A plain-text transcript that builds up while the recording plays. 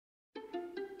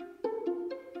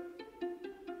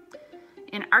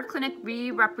In our clinic,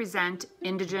 we represent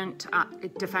indigent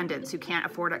defendants who can't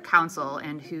afford a counsel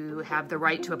and who have the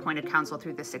right to appointed counsel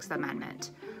through the Sixth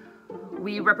Amendment.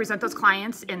 We represent those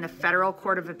clients in the Federal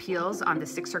Court of Appeals on the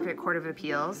Sixth Circuit Court of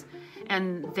Appeals,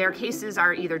 and their cases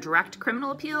are either direct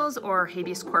criminal appeals or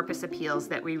habeas corpus appeals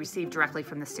that we receive directly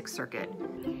from the Sixth Circuit.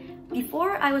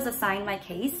 Before I was assigned my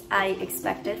case, I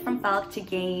expected from Falk to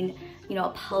gain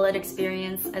appellate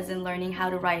experience, as in learning how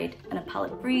to write an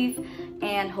appellate brief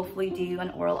and hopefully do an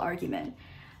oral argument.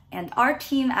 And our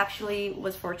team actually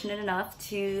was fortunate enough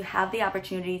to have the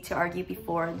opportunity to argue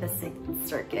before the Sixth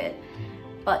Circuit.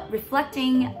 But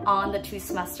reflecting on the 2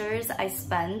 semesters I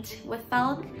spent with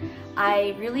Falk,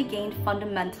 I really gained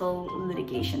fundamental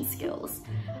litigation skills.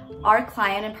 Our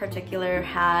client in particular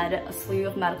had a slew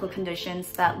of medical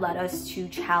conditions that led us to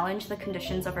challenge the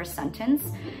conditions of her sentence.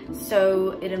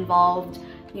 So it involved,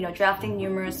 drafting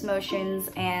numerous motions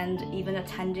and even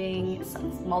attending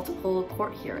multiple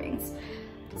court hearings.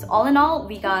 So all in all,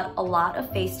 we got a lot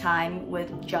of face time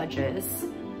with judges.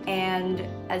 And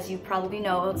as you probably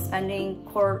know, spending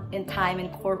time in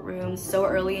courtrooms so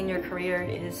early in your career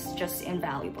is just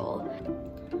invaluable.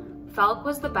 Falk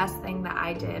was the best thing that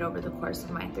I did over the course of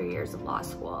my 3 years of law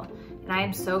school, and I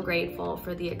am so grateful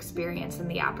for the experience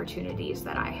and the opportunities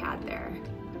that I had there.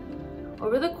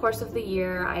 Over the course of the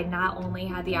year, I not only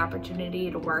had the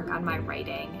opportunity to work on my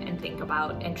writing and think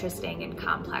about interesting and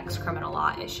complex criminal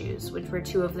law issues, which were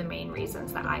 2 of the main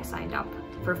reasons that I signed up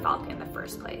for Falk in the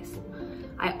first place.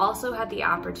 I also had the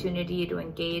opportunity to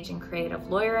engage in creative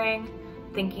lawyering,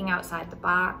 thinking outside the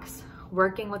box,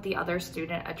 working with the other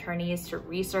student attorneys to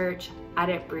research,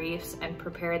 edit briefs, and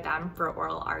prepare them for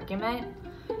oral argument,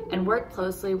 and work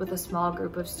closely with a small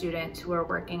group of students who are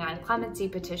working on clemency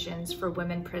petitions for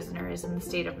women prisoners in the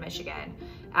state of Michigan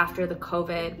after the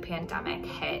COVID pandemic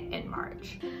hit in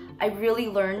March. I really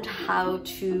learned how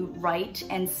to write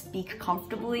and speak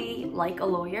comfortably like a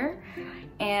lawyer,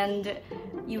 and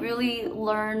you really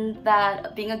learn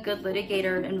that being a good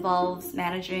litigator involves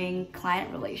managing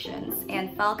client relations,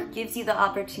 and Falk gives you the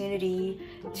opportunity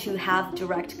to have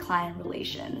direct client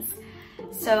relations.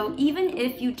 So even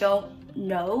if you don't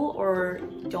know or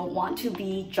don't want to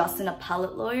be just an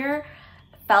appellate lawyer,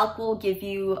 Falk will give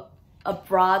you a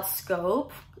broad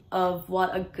scope of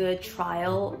what a good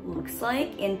trial looks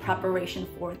like in preparation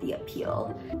for the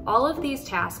appeal. All of these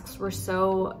tasks were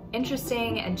so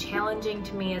interesting and challenging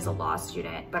to me as a law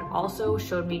student, but also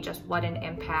showed me just what an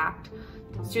impact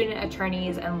student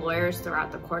attorneys and lawyers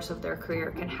throughout the course of their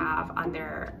career can have on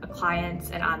their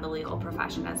clients and on the legal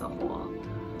profession as a whole.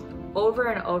 Over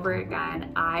and over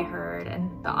again, I heard,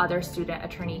 and the other student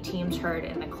attorney teams heard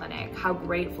in the clinic, how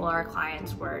grateful our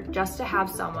clients were just to have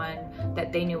someone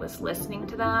that they knew was listening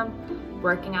to them,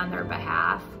 working on their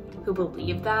behalf, who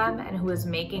believed them, and who was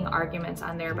making arguments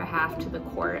on their behalf to the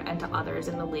court and to others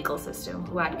in the legal system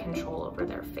who had control over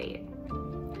their fate.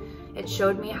 It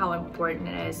showed me how important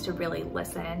it is to really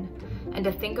listen and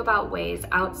to think about ways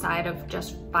outside of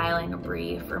just filing a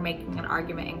brief or making an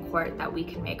argument in court that we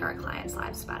can make our clients'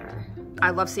 lives better. I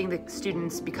love seeing the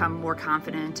students become more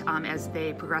confident as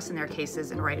they progress in their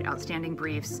cases and write outstanding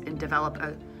briefs and develop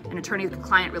an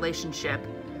attorney-client relationship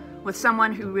with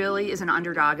someone who really is an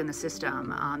underdog in the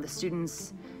system.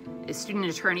 The student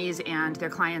attorneys and their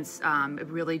clients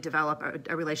really develop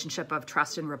a relationship of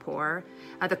trust and rapport.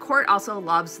 The court also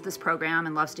loves this program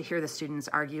and loves to hear the students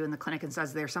argue in the clinic and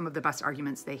says they're some of the best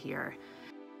arguments they hear.